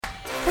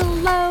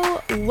Hello,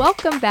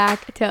 welcome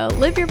back to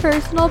Live Your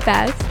Personal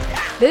Best.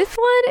 This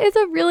one is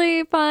a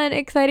really fun,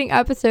 exciting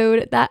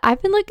episode that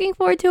I've been looking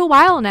forward to a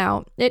while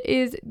now. It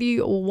is the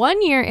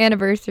 1-year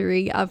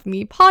anniversary of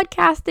me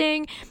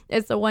podcasting.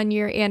 It's the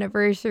 1-year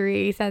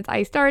anniversary since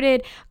I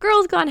started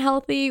Girls Gone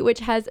Healthy,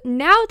 which has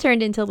now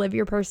turned into Live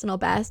Your Personal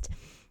Best.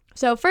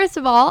 So first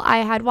of all, I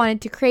had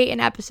wanted to create an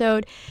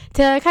episode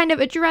to kind of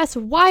address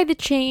why the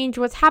change,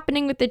 what's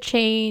happening with the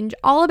change,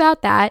 all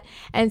about that.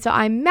 And so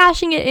I'm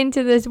mashing it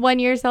into this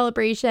 1-year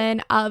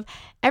celebration of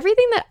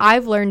everything that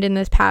I've learned in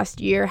this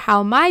past year,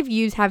 how my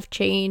views have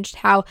changed,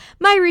 how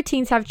my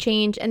routines have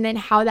changed, and then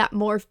how that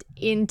morphed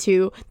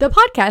into the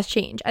podcast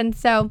change. And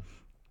so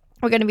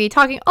we're going to be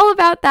talking all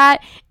about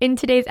that in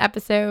today's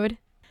episode.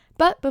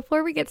 But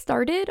before we get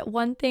started,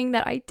 one thing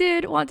that I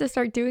did want to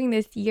start doing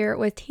this year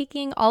was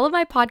taking all of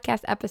my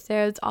podcast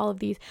episodes, all of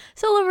these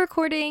solo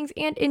recordings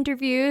and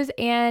interviews,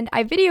 and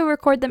I video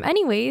record them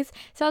anyways.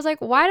 So I was like,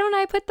 why don't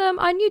I put them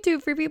on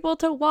YouTube for people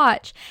to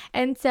watch?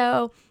 And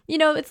so,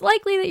 it's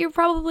likely that you're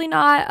probably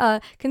not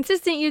a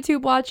consistent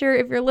YouTube watcher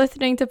if you're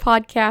listening to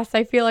podcasts.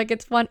 I feel like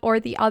it's one or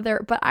the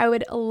other, but I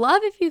would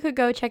love if you could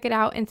go check it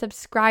out and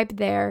subscribe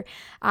there.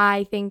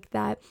 I think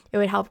that it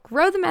would help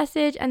grow the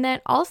message, and then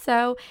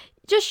also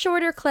just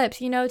shorter clips,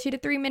 2 to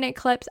 3 minute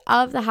clips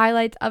of the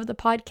highlights of the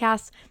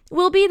podcast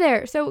will be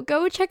there. So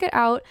go check it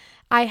out.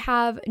 I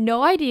have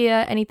no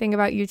idea anything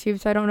about YouTube,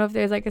 so I don't know if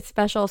there's like a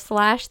special /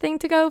 thing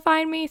to go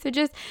find me. So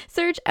just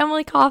search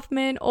Emily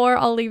Kaufman, or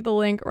I'll leave the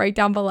link right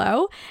down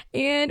below.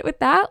 And with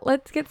that,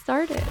 let's get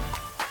started.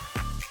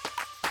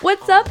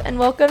 What's up, and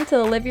welcome to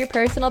the Live Your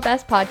Personal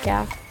Best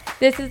podcast.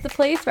 This is the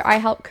place where I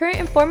help current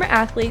and former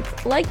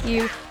athletes like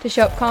you to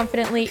show up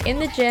confidently in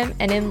the gym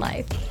and in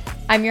life.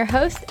 I'm your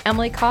host,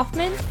 Emily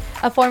Kaufman,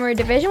 a former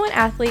Division I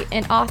athlete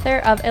and author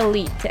of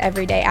Elite to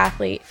Everyday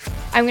Athlete.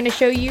 I'm going to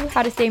show you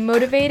how to stay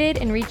motivated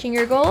in reaching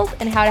your goals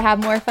and how to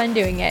have more fun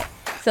doing it.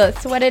 So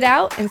let's sweat it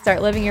out and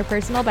start living your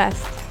personal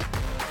best.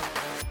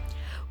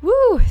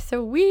 Woo!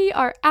 So we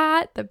are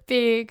at the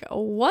big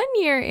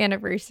 1-year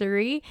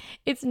anniversary.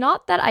 It's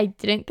not that I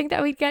didn't think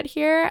that we'd get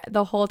here.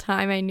 The whole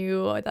time I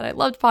knew that I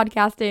loved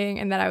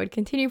podcasting and that I would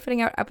continue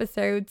putting out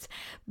episodes,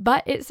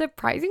 but it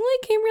surprisingly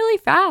came really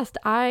fast.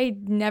 I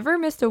never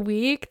missed a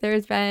week.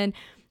 There's been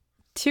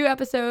 2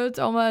 episodes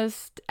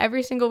almost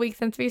every single week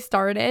since we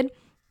started.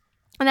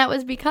 And that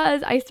was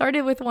because I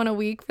started with one a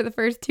week for the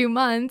first 2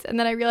 months, and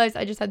then I realized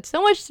I just had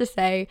so much to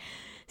say,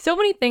 so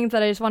many things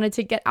that I just wanted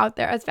to get out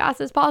there as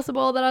fast as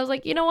possible, that I was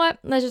like, you know what,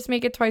 let's just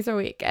make it twice a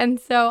week. And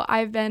so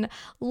I've been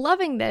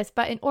loving this.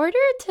 But in order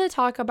to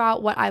talk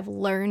about what I've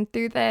learned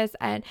through this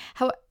and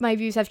how my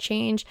views have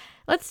changed,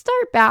 let's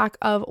start back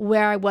of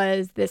where I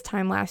was this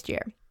time last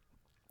year.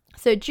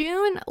 So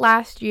June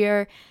last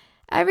year,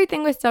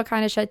 everything was still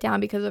kind of shut down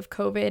because of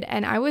COVID,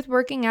 and I was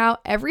working out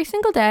every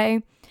single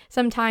day,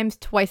 sometimes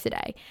twice a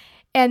day.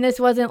 And this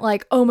wasn't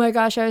like, oh my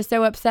gosh, I was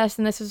so obsessed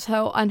and this was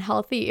so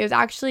unhealthy. It was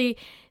actually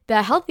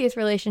the healthiest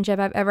relationship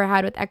I've ever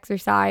had with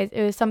exercise.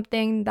 It was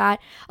something that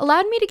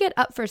allowed me to get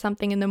up for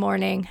something in the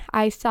morning.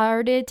 I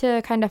started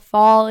to kind of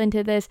fall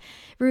into this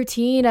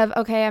routine of,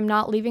 okay, I'm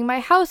not leaving my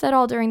house at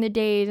all during the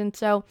days. And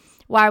so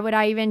why would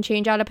I even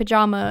change out of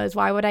pajamas?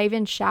 Why would I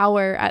even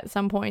shower at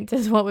some point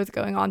is what was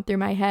going on through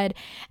my head.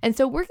 And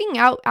so working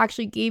out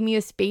actually gave me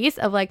a space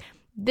of like,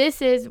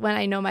 this is when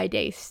I know my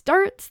day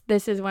starts.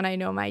 This is when I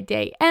know my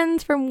day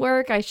ends from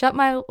work. I shut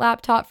my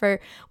laptop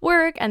for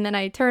work and then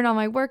I turn on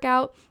my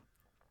workout.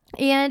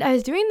 And I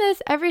was doing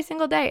this every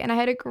single day, and I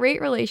had a great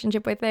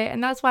relationship with it.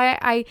 And that's why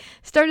I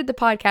started the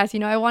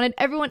podcast. I wanted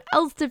everyone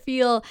else to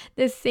feel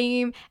the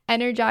same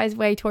energized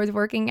way towards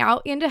working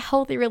out and a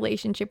healthy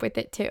relationship with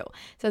it too.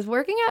 So I was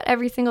working out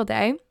every single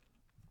day.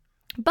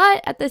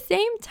 But at the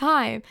same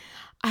time,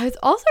 I was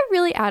also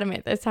really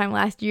adamant this time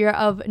last year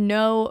of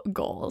no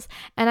goals.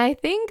 And I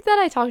think that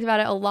I talked about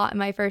it a lot in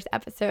my first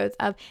episodes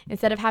of,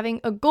 instead of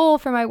having a goal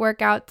for my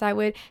workouts, I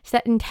would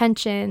set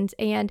intentions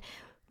and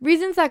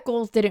reasons that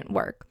goals didn't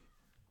work.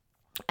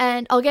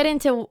 And I'll get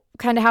into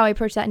kind of how I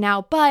approach that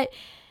now, but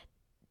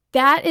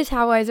that is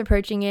how I was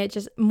approaching it,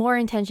 just more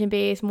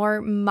intention-based,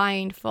 more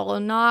mindful,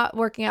 not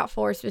working out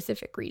for a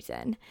specific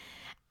reason.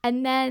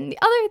 And then the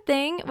other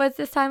thing was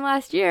this time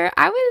last year,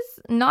 I was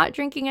not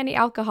drinking any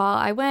alcohol.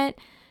 I went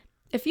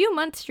a few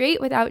months straight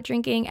without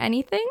drinking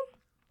anything.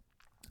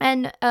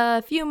 And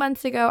a few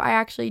months ago, I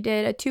actually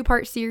did a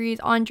 2-part series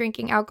on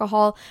drinking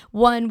alcohol.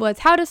 One was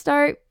how to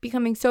start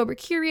becoming sober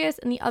curious,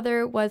 and the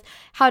other was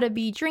how to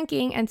be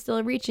drinking and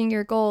still reaching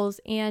your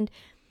goals. And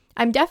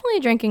I'm definitely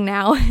drinking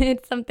now.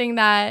 It's something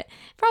that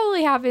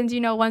probably happens,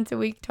 once a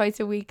week, twice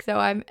a week. So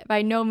I'm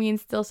by no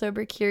means still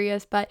sober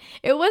curious, but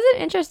it was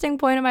an interesting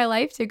point in my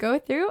life to go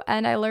through,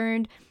 and I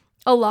learned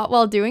a lot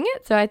while doing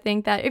it. So I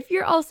think that if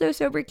you're also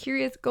sober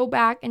curious, go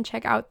back and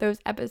check out those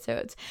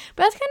episodes.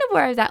 But that's kind of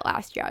where I was at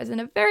last year. I was in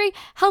a very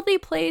healthy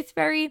place,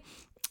 very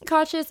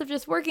cautious of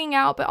just working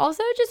out, but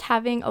also just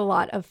having a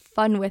lot of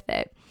fun with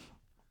it.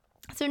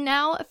 So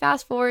now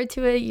fast forward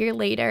to a year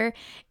later,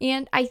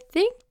 and I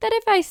think that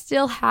if I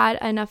still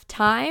had enough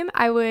time,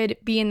 I would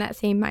be in that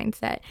same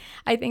mindset.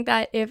 I think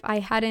that if I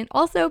hadn't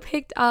also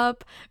picked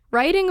up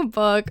writing a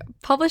book,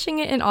 publishing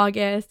it in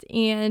August,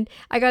 and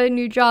I got a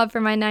new job for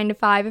my 9 to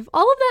 5, if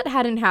all of that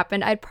hadn't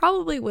happened, I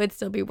probably would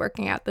still be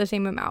working out the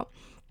same amount.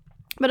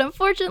 But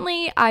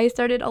unfortunately, I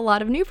started a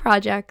lot of new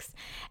projects,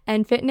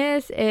 and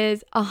fitness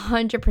is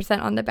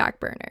 100% on the back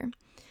burner.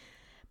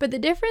 But the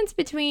difference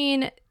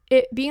between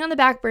it being on the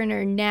back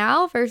burner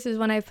now versus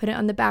when I put it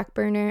on the back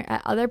burner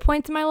at other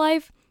points in my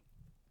life,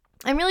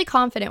 I'm really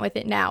confident with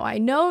it now. I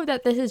know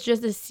that this is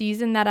just a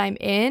season that I'm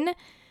in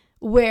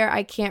where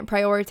I can't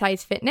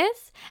prioritize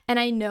fitness. And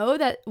I know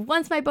that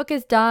once my book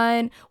is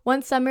done,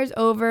 once summer's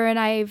over and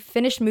I've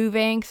finished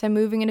moving, because I'm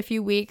moving in a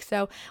few weeks.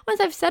 So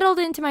once I've settled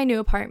into my new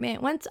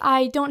apartment, once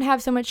I don't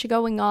have so much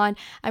going on,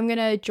 I'm going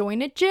to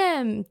join a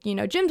gym.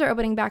 Gyms are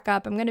opening back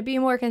up. I'm going to be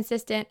more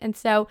consistent. And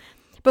so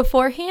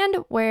beforehand,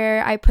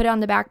 where I put it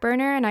on the back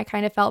burner and I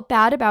kind of felt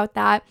bad about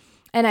that,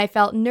 and I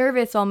felt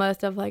nervous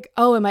almost of like,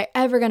 oh, am I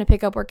ever going to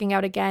pick up working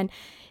out again?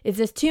 Is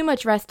this too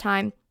much rest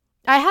time?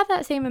 I have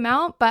that same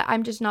amount, but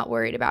I'm just not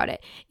worried about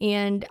it.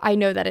 And I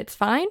know that it's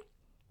fine.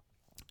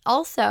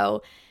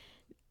 Also,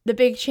 the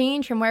big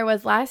change from where I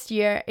was last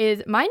year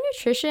is my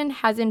nutrition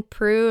has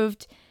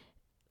improved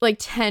like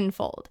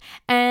tenfold.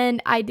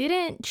 And I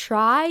didn't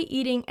try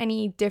eating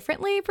any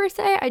differently per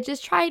se. I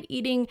just tried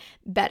eating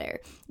better,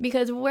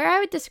 because where I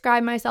would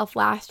describe myself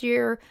last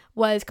year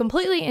was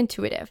completely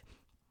intuitive.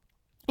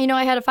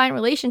 I had a fine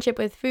relationship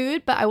with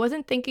food, but I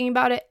wasn't thinking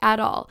about it at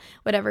all.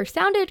 Whatever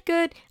sounded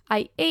good,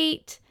 I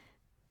ate,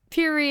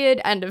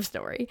 period, end of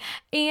story.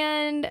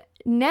 And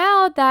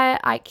now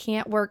that I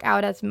can't work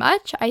out as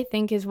much, I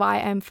think is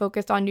why I'm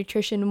focused on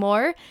nutrition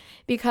more,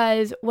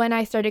 because when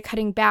I started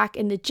cutting back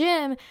in the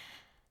gym,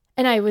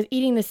 and I was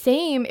eating the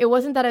same, it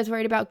wasn't that I was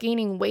worried about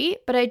gaining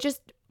weight, but I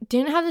just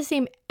didn't have the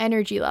same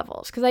energy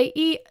levels, because I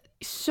eat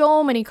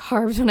so many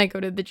carbs when I go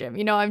to the gym.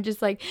 I'm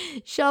just like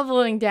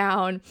shoveling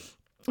down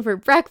for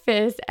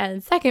breakfast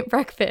and second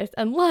breakfast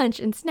and lunch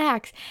and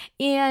snacks.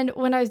 And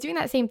when I was doing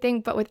that same thing,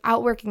 but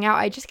without working out,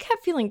 I just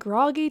kept feeling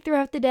groggy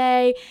throughout the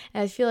day,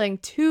 and I was feeling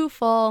too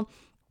full.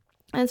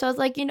 And so I was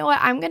like, you know what,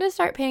 I'm going to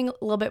start paying a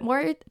little bit more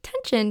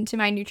attention to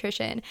my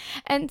nutrition.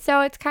 And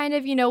so it's kind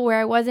of,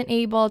 where I wasn't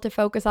able to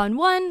focus on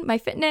one, my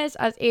fitness,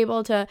 I was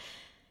able to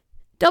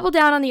double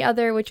down on the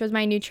other, which was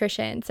my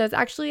nutrition. So it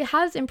actually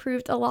has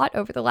improved a lot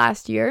over the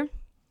last year.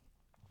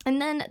 And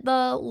then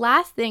the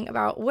last thing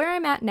about where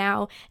I'm at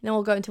now, and then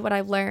we'll go into what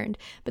I've learned.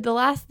 But the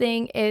last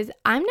thing is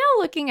I'm now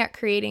looking at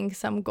creating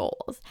some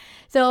goals.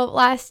 So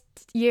last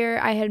year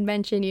I had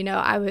mentioned,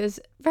 I was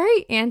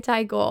very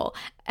anti-goal.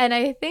 And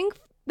I think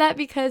that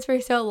because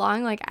for so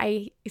long, like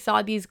I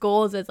saw these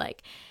goals as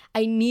like,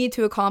 I need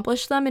to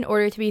accomplish them in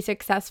order to be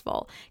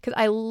successful, because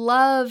I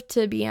love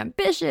to be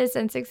ambitious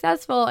and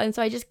successful. And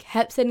so I just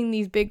kept setting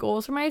these big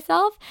goals for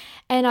myself.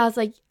 And I was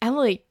like,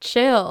 Emily,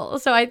 chill.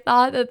 So I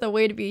thought that the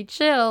way to be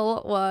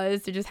chill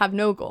was to just have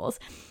no goals.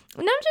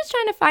 And I'm just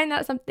trying to find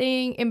that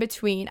something in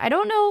between. I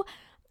don't know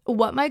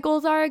what my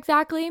goals are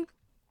exactly.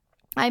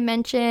 I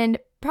mentioned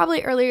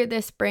probably earlier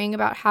this spring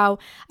about how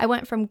I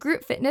went from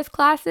group fitness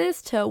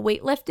classes to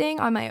weightlifting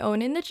on my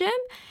own in the gym.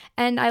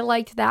 And I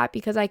liked that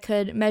because I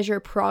could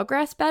measure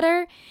progress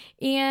better.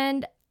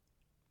 And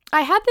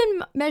I have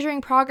been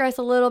measuring progress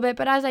a little bit,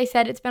 but as I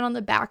said, it's been on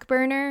the back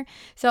burner.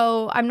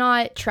 So I'm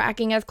not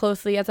tracking as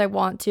closely as I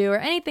want to or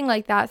anything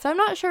like that. So I'm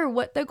not sure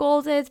what the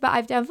goals is, but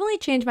I've definitely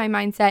changed my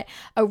mindset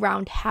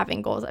around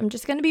having goals. I'm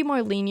just going to be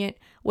more lenient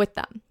with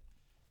them.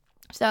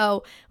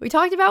 So we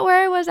talked about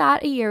where I was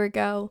at a year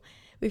ago.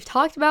 We've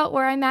talked about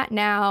where I'm at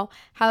now,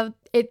 how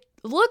it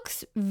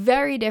looks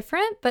very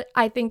different, but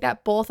I think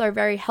that both are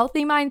very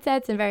healthy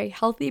mindsets and very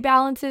healthy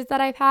balances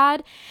that I've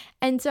had.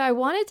 And so I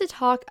wanted to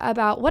talk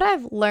about what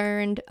I've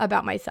learned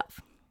about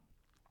myself.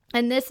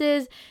 And this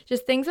is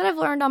just things that I've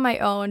learned on my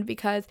own,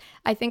 because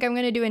I think I'm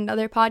going to do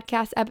another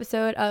podcast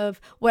episode of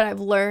what I've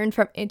learned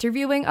from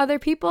interviewing other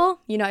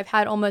people. I've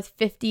had almost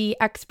 50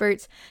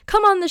 experts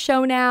come on the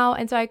show now.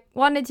 And so I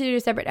wanted to do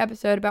a separate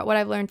episode about what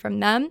I've learned from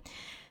them.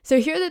 So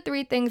here are the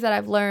 3 things that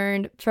I've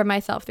learned from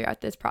myself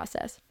throughout this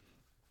process.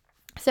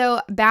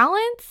 So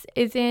balance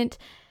isn't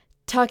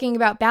talking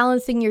about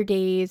balancing your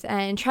days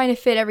and trying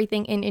to fit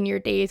everything in your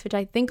days, which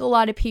I think a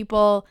lot of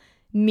people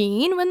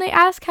mean when they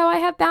ask how I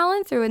have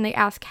balance or when they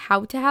ask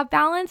how to have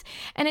balance.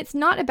 And it's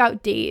not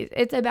about days.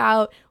 It's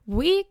about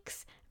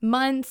weeks,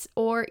 months,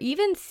 or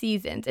even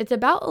seasons. It's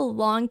about a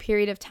long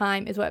period of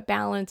time is what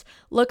balance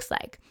looks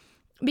like.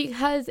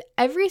 Because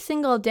every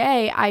single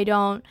day I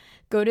don't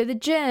go to the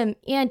gym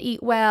and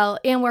eat well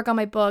and work on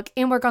my book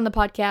and work on the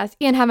podcast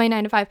and have my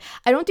 9 to 5.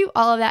 I don't do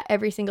all of that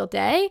every single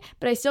day,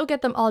 but I still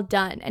get them all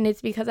done. And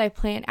it's because I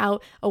plan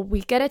out a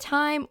week at a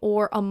time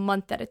or a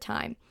month at a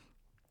time.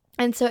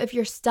 And so if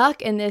you're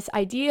stuck in this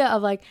idea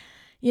of like,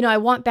 I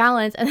want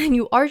balance, and then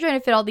you are trying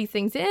to fit all these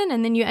things in,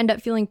 and then you end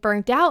up feeling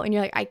burnt out and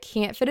you're like, I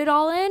can't fit it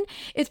all in,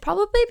 it's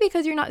probably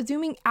because you're not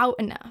zooming out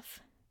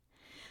enough.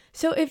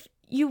 So if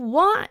you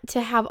want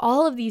to have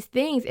all of these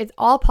things. It's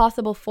all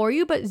possible for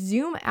you, but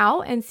zoom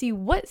out and see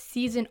what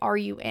season are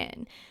you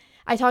in.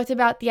 I talked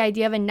about the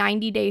idea of a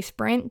 90-day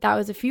sprint. That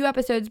was a few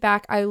episodes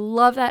back. I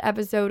love that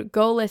episode.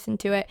 Go listen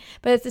to it.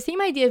 But it's the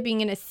same idea of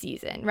being in a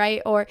season,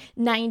 right? Or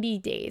 90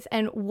 days.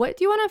 And what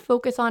do you want to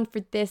focus on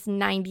for this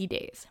 90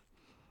 days?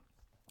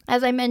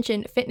 As I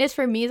mentioned, fitness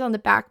for me is on the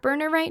back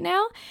burner right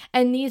now.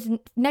 And these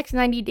next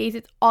 90 days,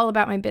 it's all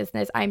about my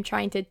business. I'm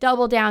trying to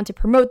double down to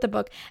promote the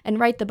book and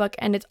write the book.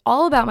 And it's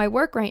all about my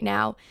work right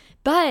now.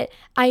 But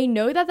I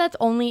know that that's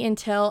only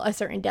until a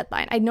certain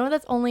deadline. I know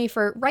that's only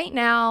for right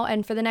now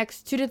and for the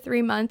next 2 to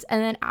 3 months.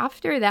 And then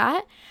after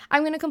that,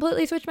 I'm going to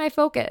completely switch my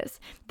focus.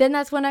 Then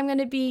that's when I'm going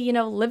to be,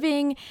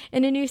 living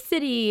in a new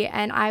city.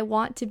 And I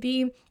want to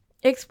be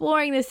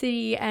exploring the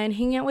city and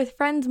hanging out with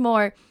friends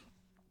more.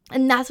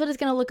 And that's what it's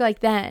going to look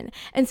like then.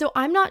 And so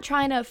I'm not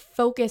trying to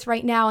focus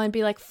right now and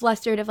be like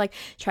flustered of like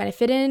trying to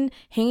fit in,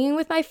 hanging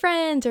with my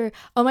friends, or,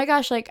 oh my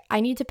gosh, like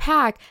I need to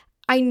pack.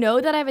 I know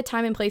that I have a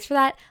time and place for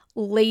that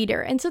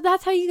later. And so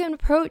that's how you can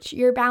approach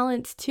your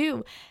balance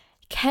too.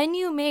 Can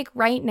you make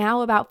right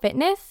now about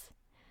fitness?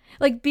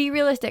 Like, be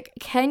realistic.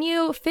 Can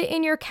you fit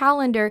in your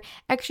calendar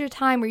extra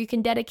time where you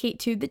can dedicate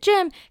to the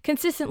gym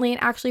consistently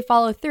and actually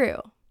follow through?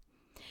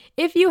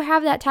 If you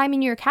have that time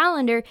in your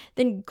calendar,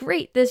 then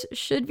great, this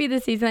should be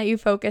the season that you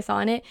focus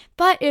on it.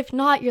 But if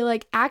not, you're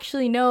like,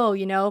 actually,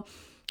 no,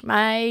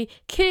 my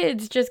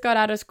kids just got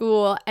out of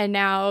school and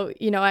now,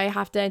 I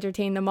have to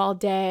entertain them all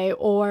day,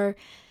 or,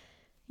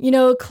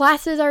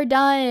 classes are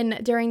done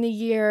during the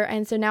year.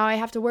 And so now I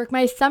have to work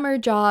my summer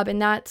job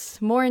and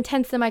that's more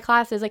intense than my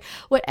classes. Like,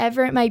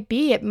 whatever it might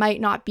be, it might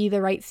not be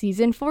the right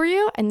season for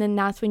you. And then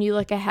that's when you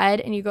look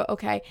ahead and you go,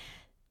 okay,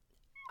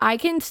 I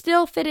can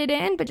still fit it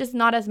in, but just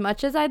not as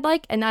much as I'd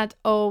like, and that's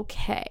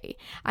okay.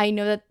 I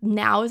know that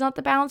now is not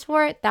the balance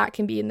for it. That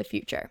can be in the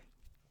future.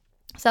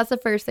 So that's the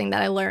first thing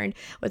that I learned,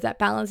 was that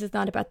balance is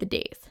not about the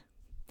days.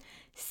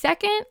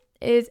 Second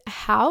is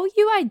how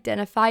you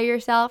identify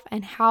yourself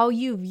and how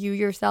you view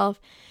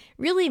yourself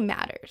really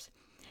matters.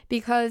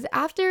 Because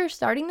after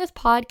starting this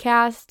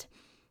podcast,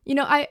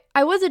 I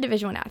was a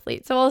Division I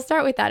athlete. So I'll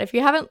start with that. If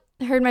you haven't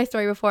heard my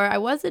story before, I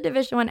was a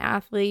Division I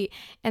athlete.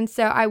 And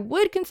so I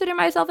would consider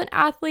myself an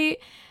athlete,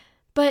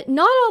 but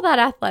not all that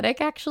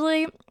athletic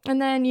actually.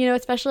 And then,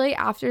 especially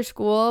after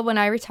school, when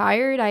I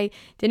retired, I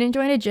didn't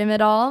join a gym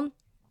at all.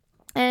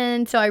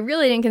 And so I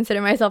really didn't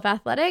consider myself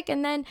athletic.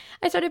 And then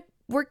I started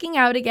working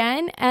out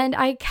again, and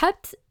I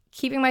kept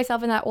keeping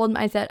myself in that old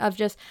mindset of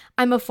just,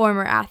 I'm a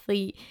former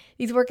athlete.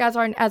 These workouts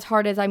aren't as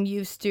hard as I'm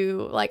used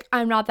to. Like,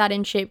 I'm not that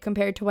in shape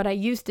compared to what I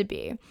used to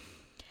be.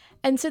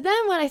 And so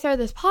then when I started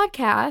this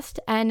podcast,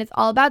 and it's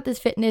all about this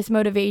fitness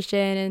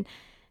motivation, and,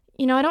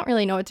 I don't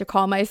really know what to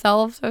call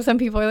myself. So some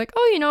people are like,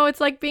 oh, it's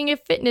like being a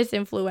fitness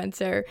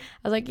influencer.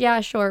 I was like,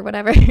 yeah, sure,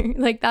 whatever.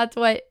 Like, that's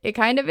what it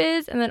kind of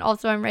is. And then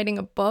also I'm writing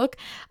a book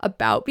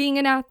about being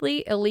an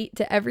athlete, elite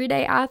to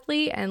everyday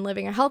athlete, and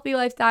living a healthy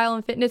lifestyle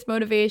and fitness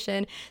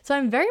motivation. So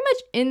I'm very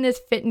much in this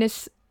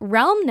fitness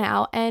realm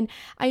now. And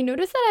I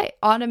noticed that I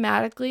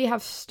automatically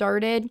have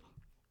started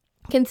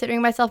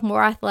considering myself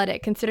more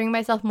athletic, considering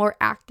myself more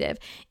active.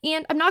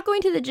 And I'm not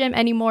going to the gym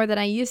any more than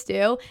I used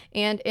to.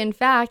 And in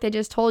fact, I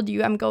just told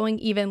you I'm going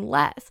even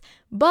less.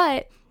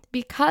 But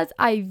because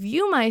I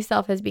view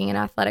myself as being an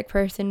athletic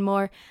person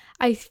more,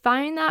 I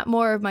find that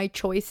more of my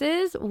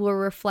choices will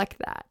reflect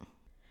that.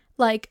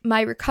 Like my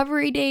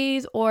recovery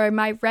days or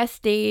my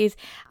rest days,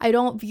 I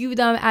don't view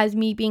them as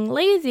me being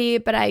lazy,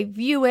 but I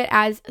view it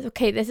as,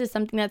 okay, this is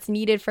something that's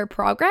needed for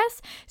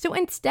progress. So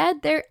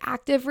instead, they're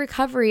active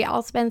recovery.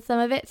 I'll spend some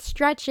of it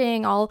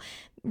stretching. I'll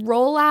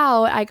roll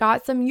out. I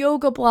got some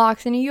yoga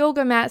blocks and a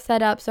yoga mat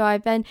set up. So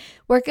I've been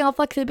working on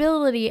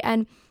flexibility,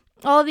 and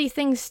all of these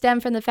things stem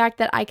from the fact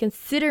that I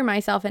consider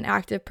myself an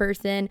active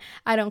person.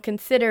 I don't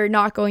consider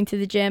not going to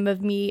the gym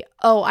of me,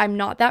 oh, I'm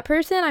not that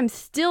person. I'm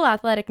still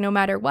athletic no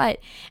matter what.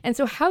 And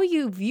so how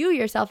you view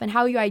yourself and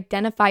how you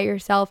identify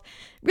yourself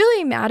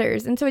really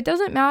matters. And so it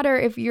doesn't matter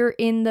if you're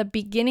in the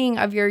beginning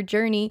of your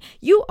journey.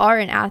 You are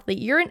an athlete.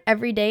 You're an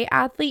everyday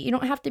athlete. You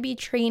don't have to be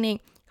training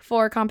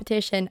for a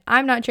competition.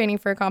 I'm not training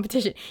for a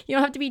competition. You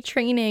don't have to be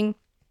training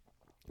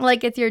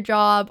like it's your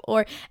job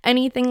or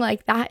anything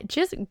like that.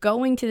 Just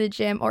going to the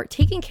gym or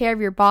taking care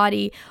of your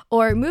body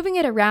or moving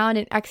it around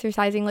and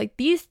exercising, like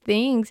these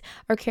things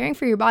are caring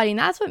for your body, and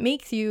that's what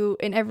makes you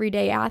an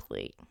everyday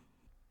athlete.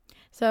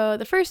 So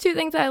the first two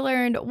things I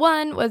learned,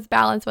 one was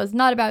balance was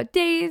not about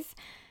days.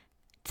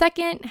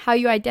 Second, how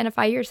you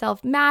identify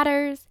yourself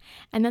matters.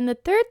 And then the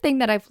third thing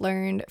that I've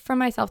learned from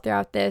myself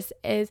throughout this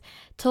is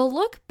to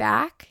look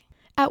back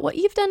at what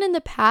you've done in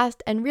the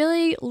past and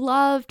really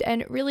loved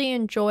and really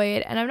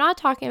enjoyed. And I'm not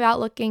talking about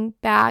looking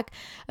back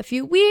a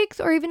few weeks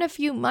or even a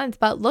few months,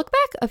 but look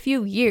back a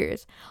few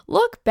years.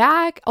 Look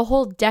back a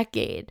whole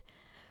decade.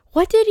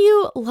 What did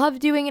you love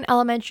doing in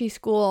elementary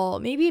school,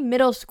 maybe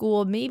middle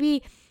school,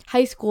 maybe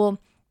high school?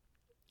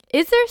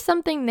 Is there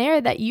something there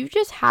that you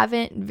just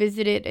haven't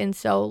visited in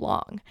so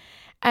long?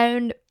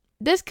 And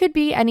this could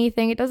be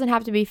anything. It doesn't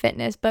have to be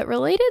fitness, but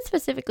related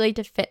specifically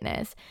to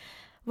fitness.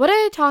 what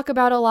I talk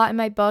about a lot in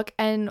my book,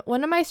 and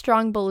one of my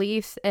strong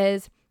beliefs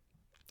is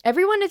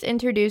everyone is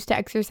introduced to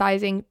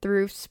exercising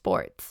through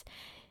sports.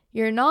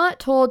 You're not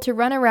told to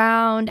run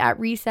around at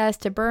recess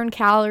to burn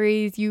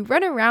calories. You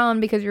run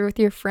around because you're with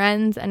your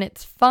friends and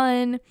it's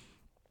fun.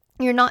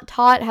 You're not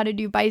taught how to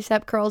do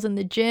bicep curls in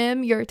the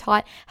gym. You're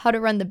taught how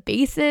to run the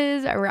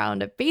bases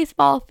around a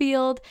baseball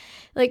field.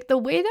 Like, the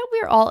way that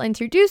we're all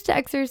introduced to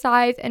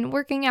exercise and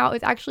working out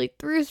is actually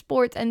through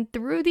sports and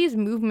through these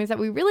movements that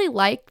we really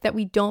like, that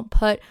we don't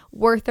put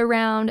worth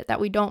around,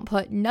 that we don't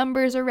put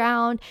numbers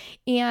around.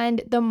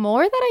 And the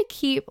more that I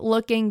keep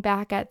looking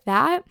back at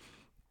that,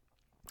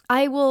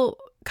 I will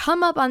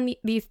come up on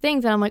these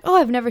things and I'm like, oh,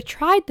 I've never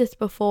tried this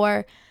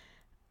before.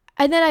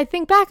 And then I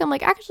think back, I'm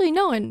like, actually,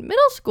 no, in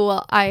middle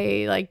school,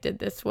 I did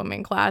this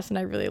swimming class and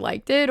I really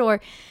liked it,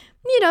 or,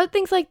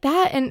 things like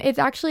that. And it's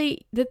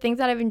actually the things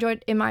that I've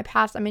enjoyed in my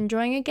past, I'm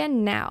enjoying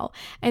again now.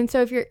 And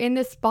so if you're in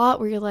this spot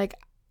where you're like,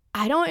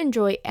 I don't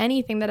enjoy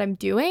anything that I'm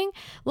doing,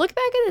 look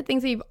back at the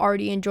things that you've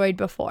already enjoyed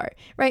before,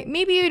 right?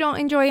 Maybe you don't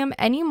enjoy them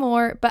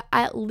anymore, but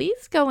at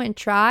least go and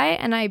try.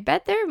 And I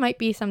bet there might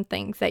be some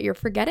things that you're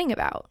forgetting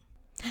about.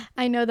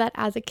 I know that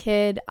as a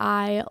kid,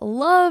 I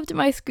loved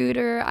my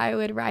scooter. I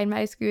would ride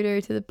my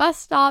scooter to the bus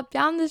stop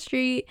down the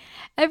street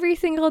every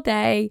single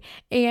day.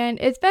 And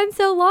it's been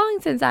so long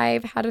since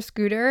I've had a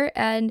scooter,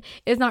 and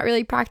it's not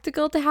really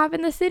practical to have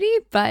in the city,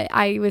 but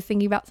I was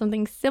thinking about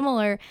something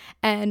similar,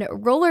 and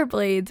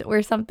rollerblades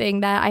were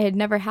something that I had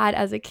never had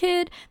as a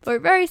kid, but were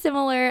very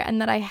similar and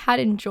that I had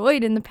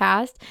enjoyed in the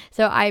past.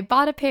 So I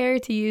bought a pair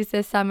to use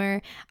this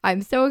summer.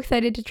 I'm so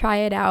excited to try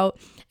it out.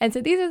 And so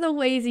these are the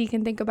ways you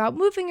can think about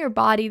moving your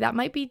body that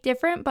might be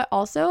different, but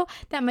also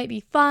that might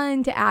be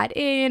fun to add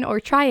in or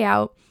try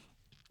out.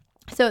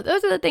 So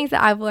those are the things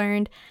that I've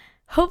learned.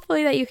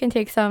 Hopefully that you can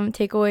take some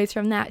takeaways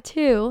from that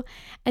too.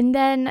 And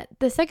then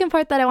the second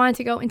part that I wanted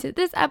to go into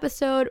this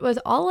episode was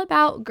all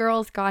about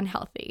Girls Gone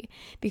Healthy.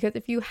 Because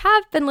if you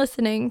have been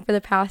listening for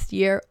the past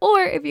year, or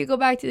if you go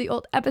back to the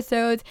old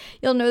episodes,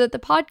 you'll know that the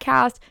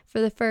podcast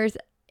for the first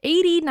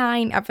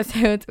 89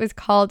 episodes was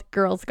called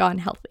Girls Gone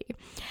Healthy.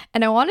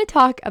 And I want to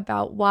talk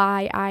about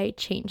why I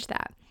changed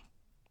that.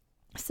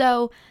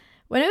 So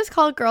when it was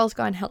called Girls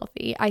Gone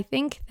Healthy, I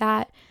think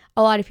that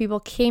a lot of people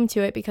came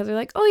to it because they're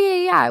like, oh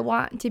yeah, I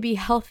want to be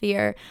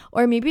healthier.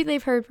 Or maybe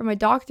they've heard from a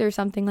doctor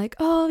something like,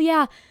 oh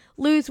yeah,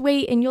 lose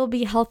weight and you'll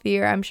be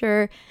healthier. I'm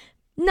sure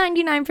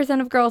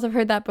 99% of girls have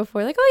heard that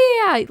before. Like,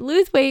 oh yeah,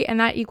 lose weight and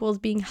that equals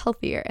being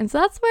healthier. And so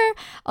that's where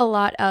a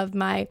lot of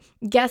my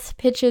guest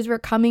pitches were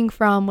coming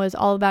from, was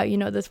all about,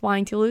 this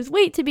wanting to lose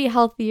weight to be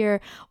healthier.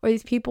 Or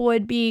these people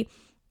would be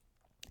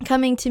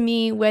coming to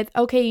me with,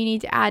 okay, you need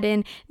to add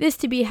in this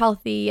to be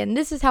healthy, and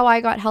this is how I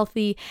got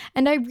healthy.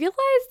 And I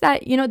realized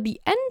that,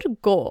 the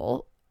end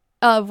goal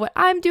of what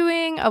I'm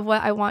doing, of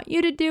what I want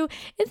you to do,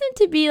 isn't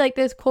to be like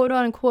this quote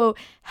unquote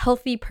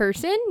healthy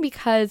person,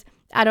 because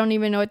I don't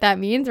even know what that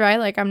means, right?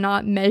 Like, I'm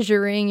not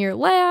measuring your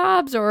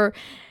labs or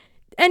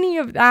any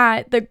of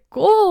that. The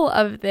goal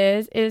of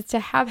this is to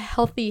have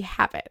healthy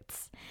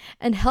habits.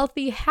 And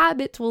healthy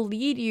habits will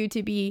lead you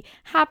to be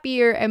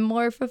happier and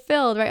more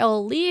fulfilled, right?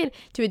 It'll lead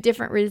to a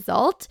different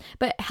result,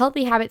 but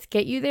healthy habits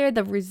get you there.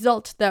 The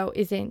result, though,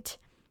 isn't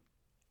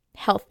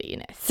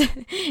healthiness,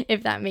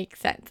 if that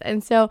makes sense.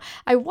 And so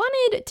I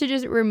wanted to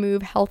just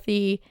remove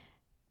healthy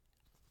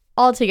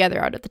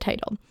altogether out of the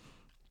title.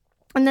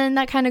 And then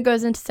that kind of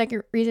goes into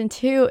second reason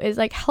too, is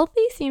like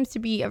healthy seems to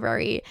be a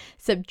very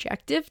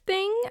subjective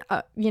thing.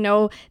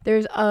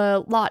 There's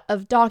a lot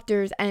of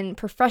doctors and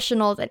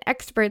professionals and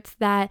experts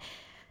that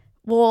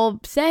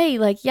will say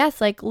like, yes,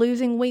 like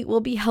losing weight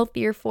will be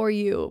healthier for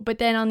you. But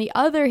then on the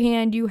other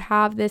hand, you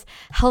have this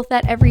health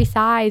at every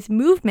size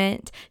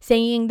movement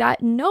saying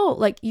that no,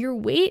 like your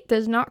weight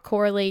does not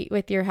correlate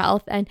with your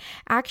health. And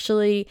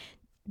actually,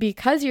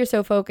 because you're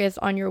so focused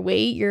on your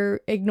weight,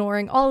 you're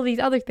ignoring all of these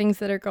other things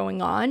that are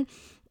going on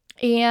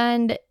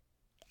and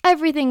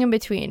everything in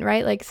between,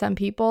 right? Like, some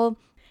people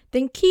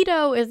think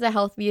keto is the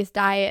healthiest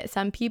diet.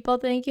 Some people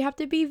think you have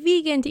to be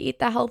vegan to eat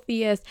the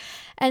healthiest.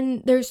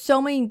 And there's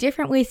so many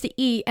different ways to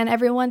eat, and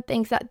everyone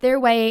thinks that their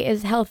way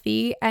is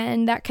healthy,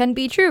 and that can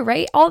be true,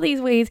 right? All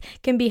these ways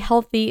can be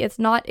healthy. It's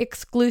not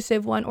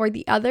exclusive one or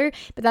the other,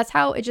 but that's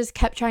how it just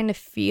kept trying to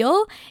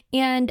feel.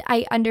 And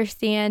I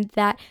understand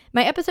that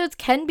my episodes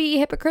can be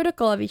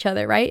hypocritical of each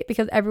other, right?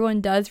 Because everyone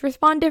does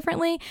respond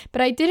differently, but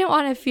I didn't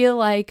want to feel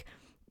like,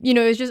 it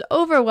was just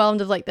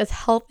overwhelmed of like this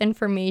health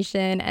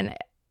information. And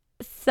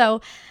so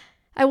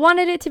I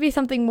wanted it to be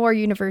something more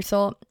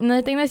universal. And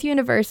the thing that's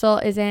universal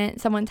isn't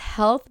someone's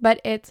health,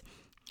 but it's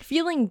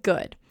feeling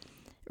good,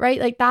 right?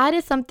 Like, that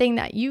is something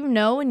that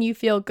when you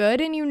feel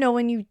good, and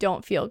when you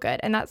don't feel good.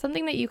 And that's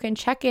something that you can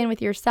check in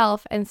with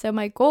yourself. And so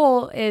my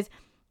goal is,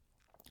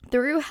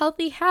 through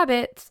healthy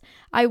habits,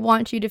 I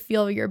want you to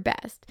feel your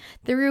best.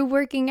 Through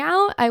working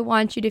out, I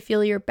want you to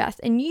feel your best.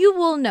 And you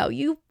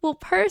will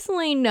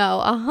personally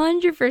know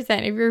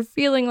 100% if you're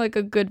feeling like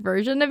a good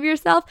version of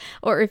yourself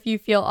or if you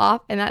feel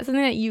off. And that's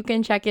something that you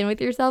can check in with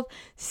yourself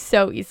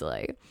so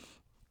easily.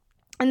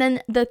 And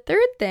then the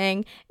third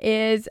thing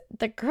is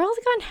the Girls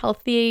Gone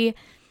Healthy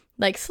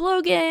like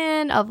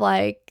slogan of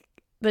like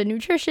the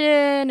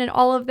nutrition and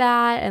all of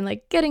that and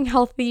like getting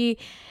healthy.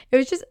 It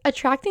was just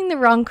attracting the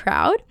wrong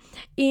crowd.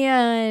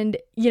 And,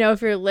 you know,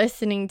 if you're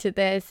listening to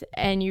this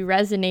and you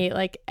resonate,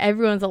 like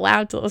everyone's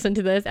allowed to listen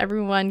to this,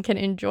 everyone can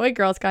enjoy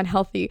Girls Gone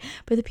Healthy.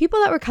 But the people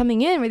that were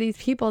coming in were these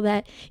people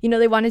that, you know,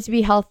 they wanted to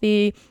be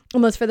healthy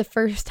almost for the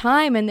first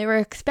time. And they were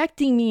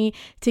expecting me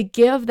to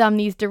give them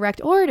these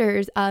direct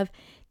orders of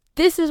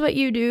this is what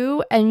you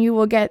do and you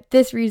will get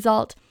this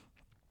result.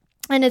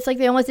 And it's like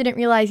they almost didn't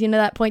realize, you know,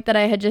 that point that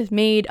I had just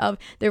made of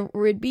there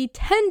would be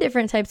 10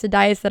 different types of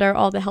diets that are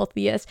all the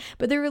healthiest,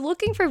 but they were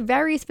looking for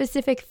very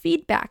specific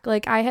feedback.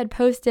 Like I had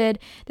posted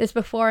this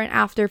before and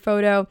after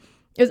photo.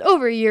 It was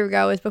over a year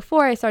ago. It was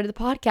before I started the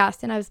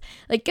podcast. And I was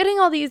like getting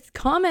all these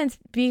comments,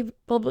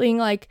 people being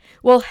like,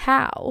 well,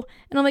 how?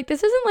 And I'm like,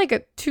 this isn't like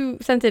a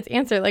 2-sentence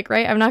answer. Like,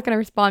 right? I'm not going to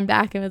respond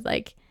back. And it was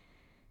like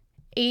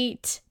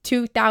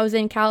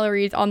 2,000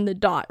 calories on the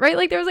dot, right?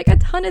 Like there was like a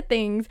ton of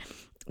things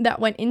that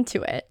went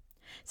into it.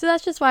 So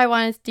that's just why I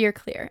want to steer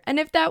clear. And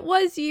if that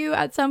was you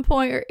at some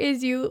point or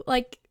is you,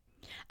 like,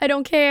 I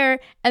don't care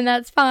and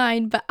that's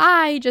fine. But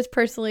I just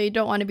personally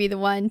don't want to be the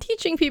one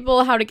teaching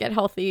people how to get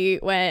healthy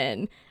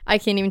when I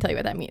can't even tell you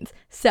what that means.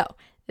 So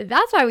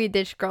that's why we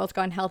ditched Girls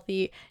Gone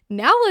Healthy.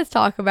 Now let's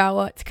talk about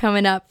what's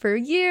coming up for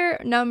year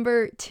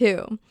number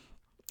 2.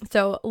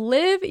 So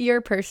live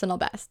your personal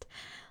best.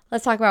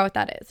 Let's talk about what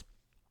that is.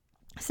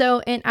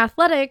 So in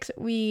athletics,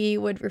 we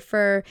would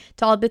refer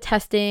to all the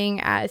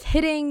testing as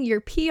hitting your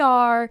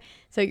PR,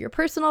 so your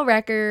personal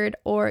record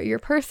or your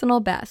personal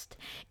best.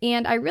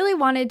 And I really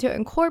wanted to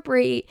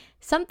incorporate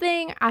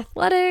something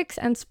athletics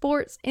and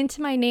sports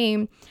into my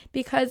name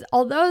because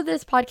although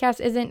this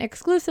podcast isn't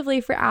exclusively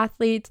for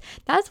athletes,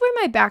 that's where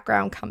my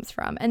background comes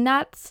from. And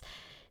that's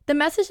the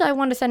message that I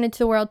want to send into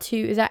the world too,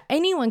 is that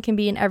anyone can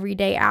be an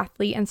everyday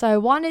athlete. And so I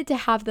wanted to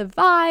have the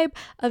vibe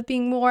of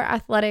being more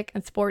athletic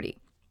and sporty.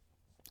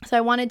 So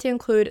I wanted to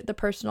include the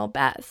personal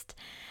best.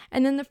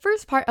 And then the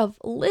first part of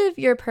live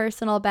your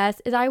personal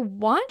best is I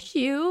want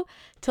you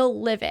to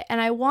live it. And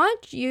I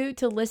want you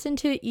to listen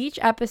to each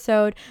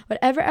episode,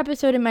 whatever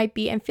episode it might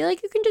be, and feel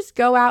like you can just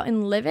go out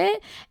and live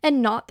it.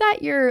 And not that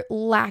you're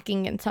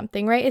lacking in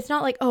something, right? It's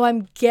not like, oh,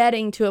 I'm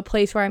getting to a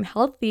place where I'm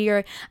healthy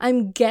or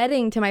I'm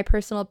getting to my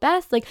personal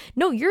best. Like,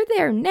 no, you're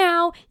there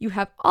now. You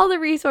have all the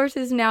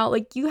resources now.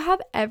 Like, you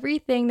have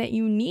everything that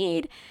you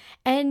need.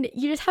 And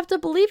you just have to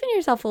believe in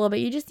yourself a little bit.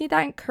 You just need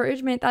that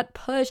encouragement, that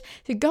push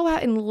to go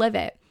out and live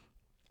it.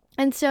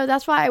 And so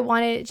that's why I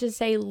wanted to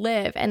say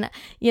live. And,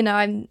 you know,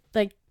 I'm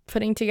like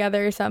putting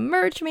together some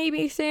merch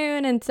maybe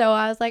soon. And so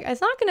I was like, it's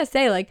not going to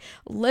say like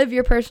live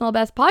your personal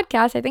best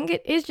podcast. I think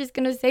it is just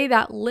going to say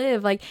that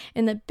live like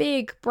in the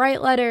big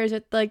bright letters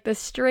with like the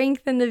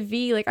strength and the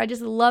V. Like I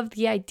just love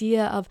the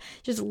idea of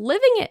just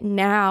living it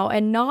now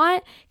and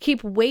not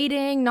keep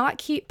waiting, not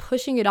keep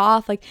pushing it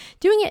off, like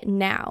doing it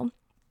now.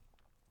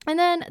 And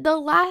then the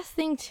last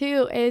thing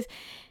too is,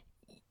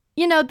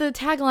 you know, the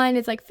tagline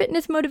is like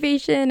fitness,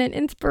 motivation, and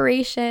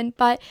inspiration,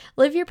 but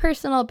live your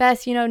personal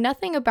best. You know,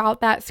 nothing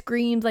about that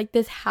screams like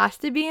this has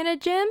to be in a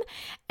gym.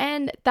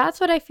 And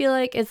that's what I feel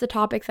like is the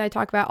topics I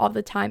talk about all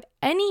the time.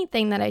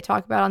 Anything that I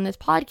talk about on this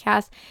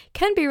podcast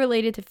can be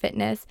related to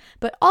fitness,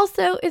 but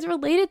also is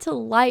related to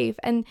life.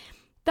 And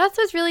that's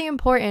what's really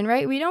important,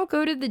 right? We don't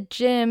go to the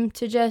gym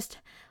to just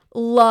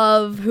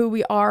love who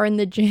we are in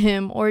the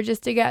gym or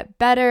just to get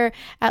better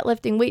at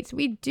lifting weights.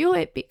 We do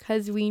it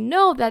because we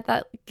know that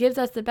that gives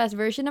us the best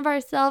version of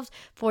ourselves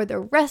for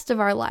the rest of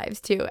our lives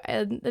too,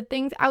 and the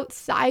things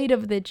outside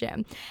of the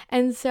gym.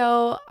 And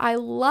so I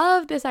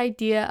love this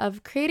idea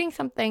of creating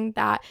something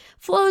that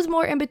flows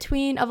more in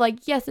between of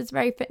like, yes, it's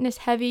very fitness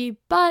heavy,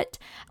 but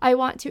I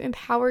want to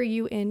empower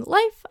you in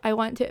life. I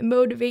want to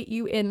motivate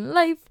you in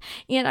life.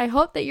 And I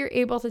hope that you're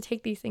able to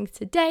take these things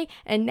today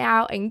and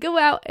now and go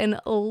out and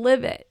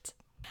live it.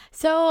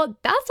 So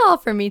that's all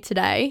for me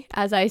today,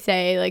 as I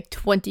say, like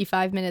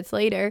 25 minutes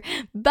later,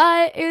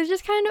 but it was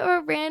just kind of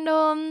a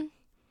random,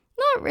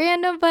 not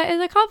random, but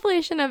it's a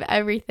compilation of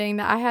everything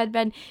that I had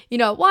been, you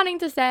know, wanting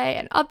to say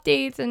and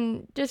updates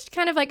and just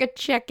kind of like a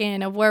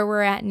check-in of where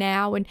we're at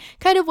now and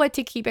kind of what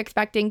to keep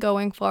expecting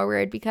going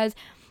forward because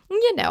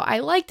you know, I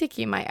like to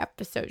keep my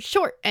episodes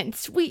short and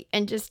sweet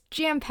and just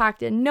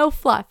jam-packed and no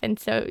fluff. And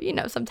so, you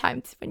know,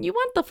 sometimes when you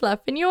want the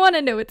fluff and you want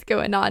to know what's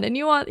going on and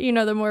you want, you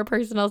know, the more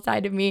personal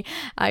side of me,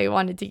 I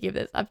wanted to give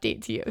this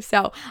update to you.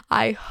 So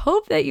I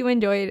hope that you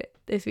enjoyed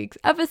this week's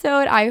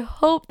episode. I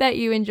hope that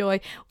you enjoy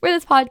where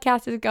this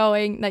podcast is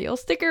going, that you'll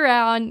stick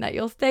around, that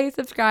you'll stay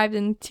subscribed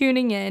and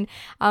tuning in.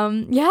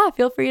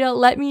 Feel free to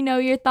let me know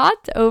your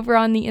thoughts over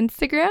on the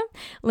Instagram.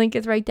 Link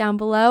is right down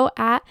below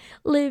at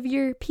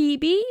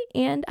liveyourpb,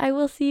 and I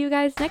will see you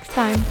guys next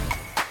time.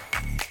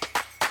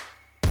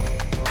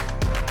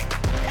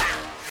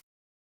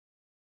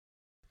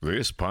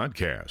 This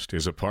podcast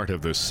is a part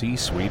of the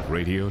C-Suite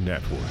Radio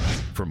Network.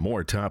 For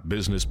more top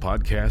business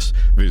podcasts,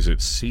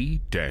 visit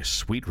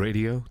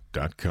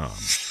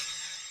c-suiteradio.com.